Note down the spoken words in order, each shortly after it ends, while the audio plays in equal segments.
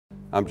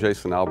I'm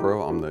Jason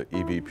Albro. I'm the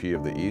EVP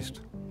of the East.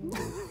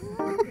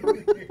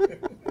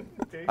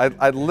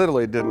 I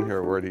literally didn't hear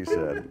a word he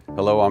said.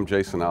 Hello, I'm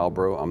Jason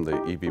Albro. I'm the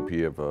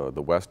EVP of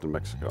the West in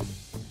Mexico.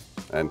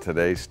 And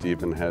today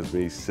Stephen has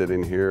me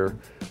sitting here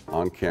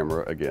on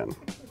camera again.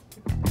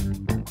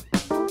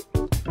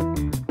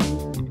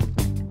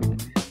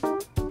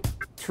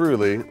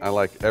 Truly, I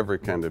like every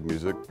kind of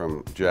music,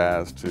 from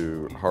jazz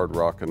to hard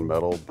rock and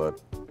metal, but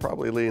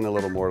probably lean a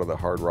little more to the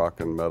hard rock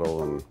and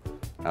metal, and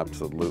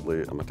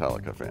absolutely a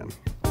Metallica fan.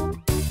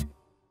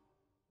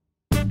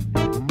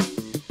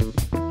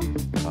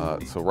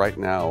 So right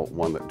now,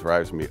 one that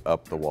drives me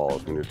up the wall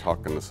is when you're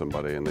talking to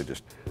somebody and they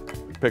just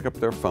pick up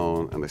their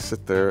phone and they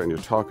sit there and you're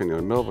talking, you're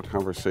in the middle of a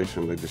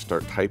conversation, they just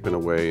start typing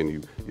away and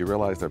you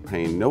realize they're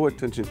paying no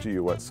attention to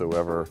you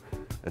whatsoever.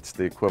 It's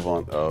the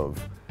equivalent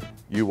of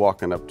you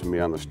walking up to me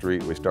on the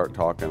street and we start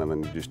talking and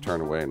then you just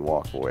turn away and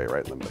walk away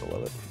right in the middle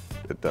of it.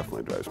 It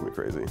definitely drives me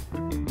crazy.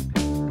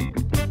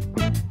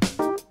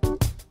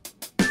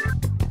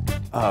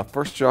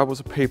 First job was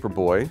a paper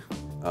boy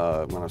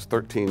when I was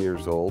 13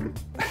 years old.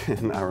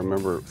 And I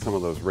remember some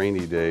of those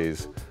rainy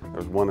days. There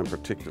was one in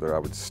particular, I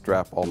would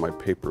strap all my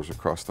papers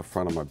across the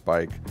front of my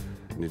bike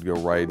and you'd go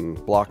riding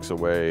blocks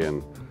away,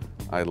 and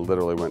I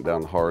literally went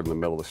down hard in the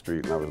middle of the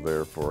street and I was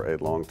there for a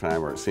long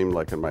time, or it seemed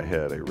like in my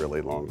head a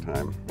really long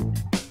time.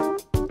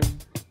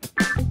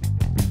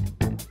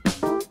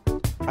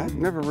 I've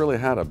never really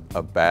had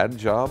a bad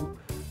job.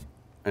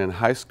 In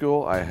high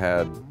school, I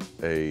had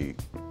a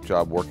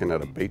job working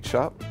at a bait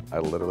shop. I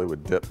literally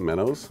would dip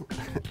minnows,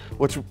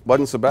 which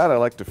wasn't so bad. I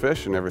liked to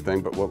fish and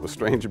everything, but what was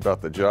strange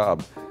about the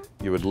job,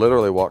 you would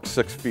literally walk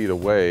 6 feet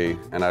away,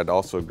 and I'd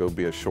also go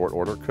be a short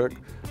order cook.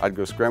 I'd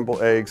go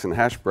scramble eggs and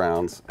hash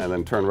browns and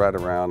then turn right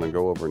around and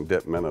go over and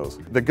dip minnows.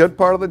 The good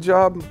part of the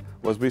job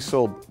was we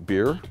sold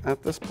beer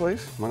at this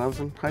place when I was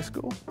in high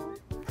school.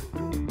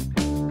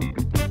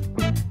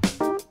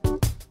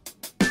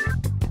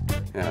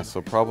 Yeah,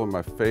 so probably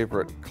my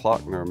favorite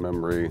Kloeckner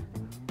memory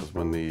was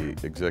when the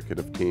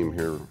executive team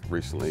here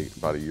recently,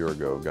 about a year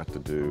ago, got to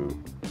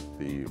do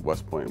the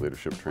West Point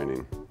leadership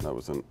training. That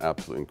was an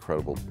absolutely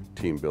incredible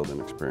team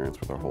building experience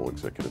with our whole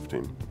executive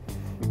team.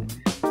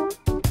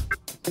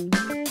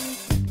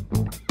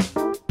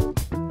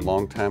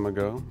 Long time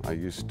ago, I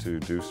used to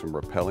do some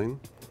rappelling.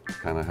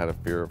 Kind of had a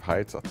fear of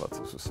heights. I thought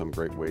this was some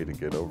great way to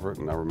get over it.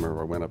 And I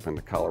remember I went up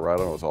into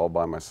Colorado. I was all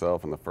by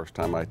myself, and the first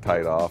time I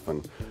tied off,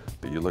 and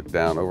you look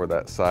down over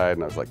that side,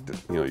 and I was like,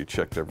 you know, you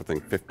checked everything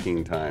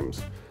 15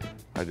 times.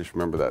 I just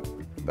remember that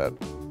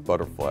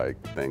butterfly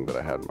thing that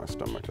I had in my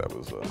stomach. That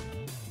was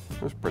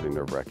it was pretty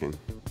nerve-wracking,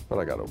 but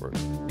I got over it.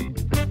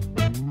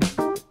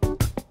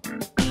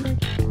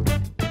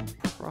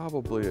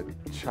 Probably a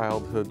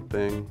childhood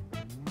thing.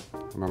 I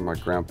remember my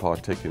grandpa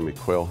taking me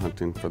quail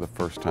hunting for the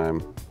first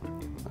time.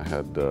 I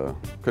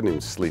couldn't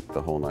even sleep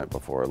the whole night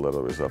before. I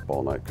literally was up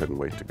all night, couldn't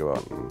wait to go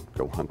out and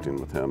go hunting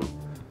with him.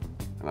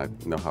 And I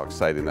know how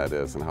exciting that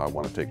is and how I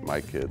want to take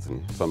my kids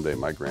and someday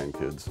my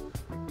grandkids.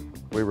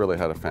 We really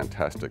had a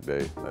fantastic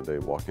day that day,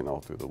 walking all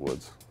through the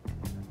woods.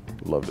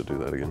 I'd love to do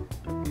that again.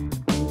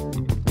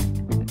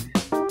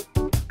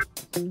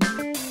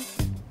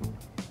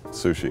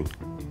 Sushi.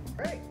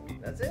 Right,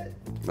 that's it.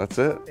 That's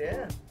it?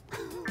 Yeah.